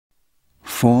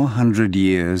400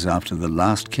 years after the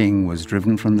last king was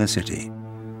driven from the city,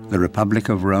 the Republic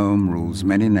of Rome rules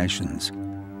many nations,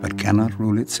 but cannot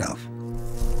rule itself.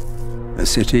 The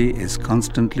city is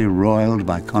constantly roiled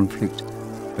by conflict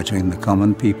between the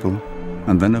common people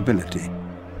and the nobility.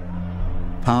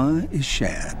 Power is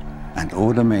shared and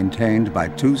order maintained by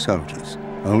two soldiers,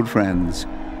 old friends,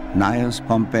 Gnaeus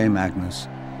Pompey Magnus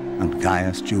and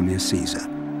Gaius Julius Caesar.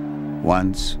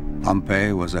 Once,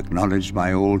 Pompey was acknowledged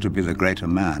by all to be the greater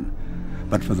man,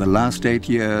 but for the last 8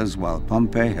 years, while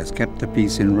Pompey has kept the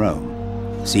peace in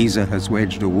Rome, Caesar has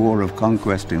waged a war of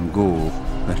conquest in Gaul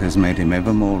that has made him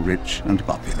ever more rich and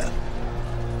popular.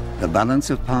 The balance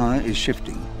of power is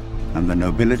shifting, and the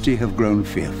nobility have grown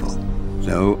fearful.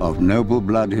 Though of noble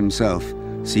blood himself,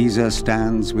 Caesar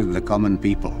stands with the common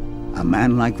people. A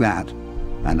man like that,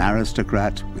 an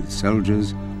aristocrat with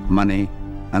soldiers, money,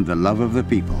 and the love of the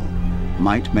people,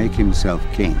 might make himself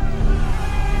king.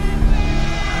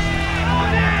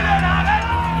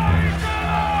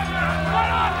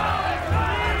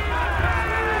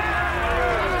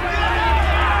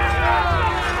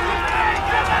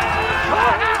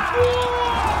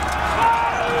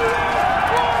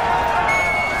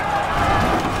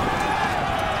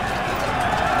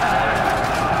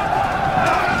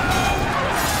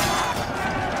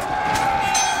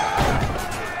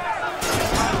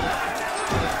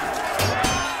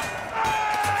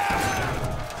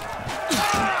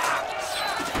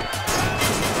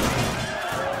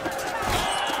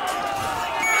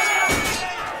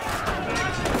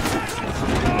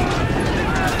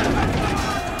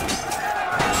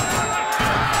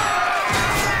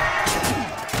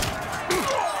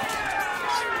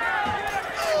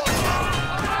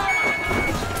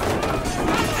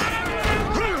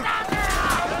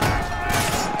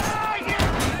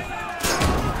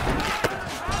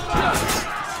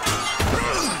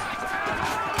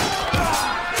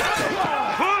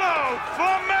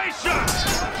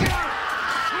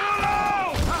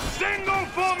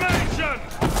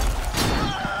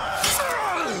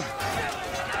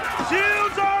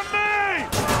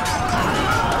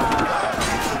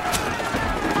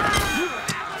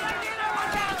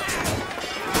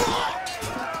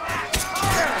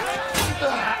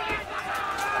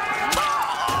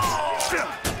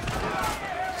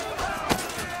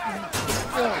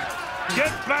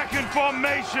 Get back in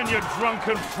formation, you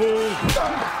drunken fool!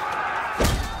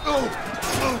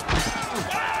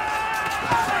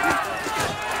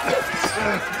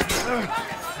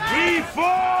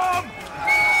 Reform!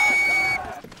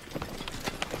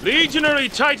 Legionary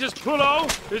Titus Pullo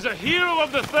is a hero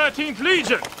of the 13th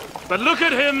Legion, but look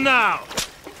at him now.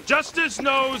 Justice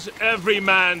knows every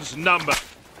man's number.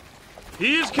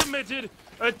 He has committed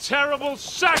a terrible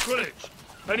sacrilege,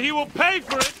 and he will pay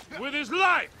for it with his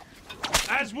life,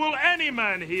 as will any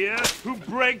man here who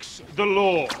breaks the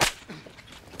law.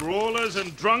 Brawlers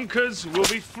and drunkards will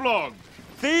be flogged.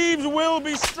 Thieves will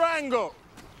be strangled.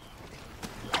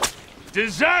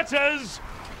 Deserters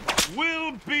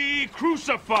will be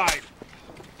crucified.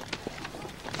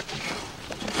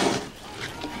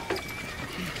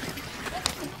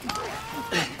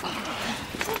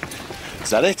 Is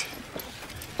that it?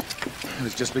 I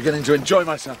was just beginning to enjoy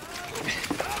myself.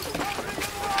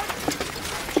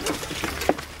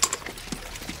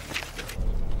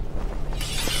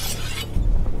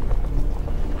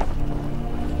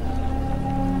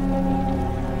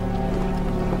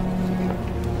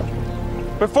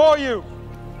 Before you,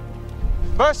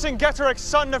 Vercingetorix,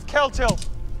 son of Celtil,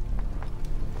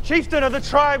 chieftain of the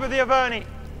tribe of the Averni,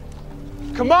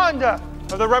 commander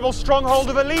of the rebel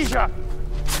stronghold of Alesia,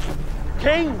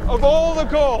 king of all the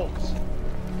Gauls.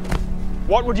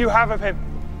 What would you have of him?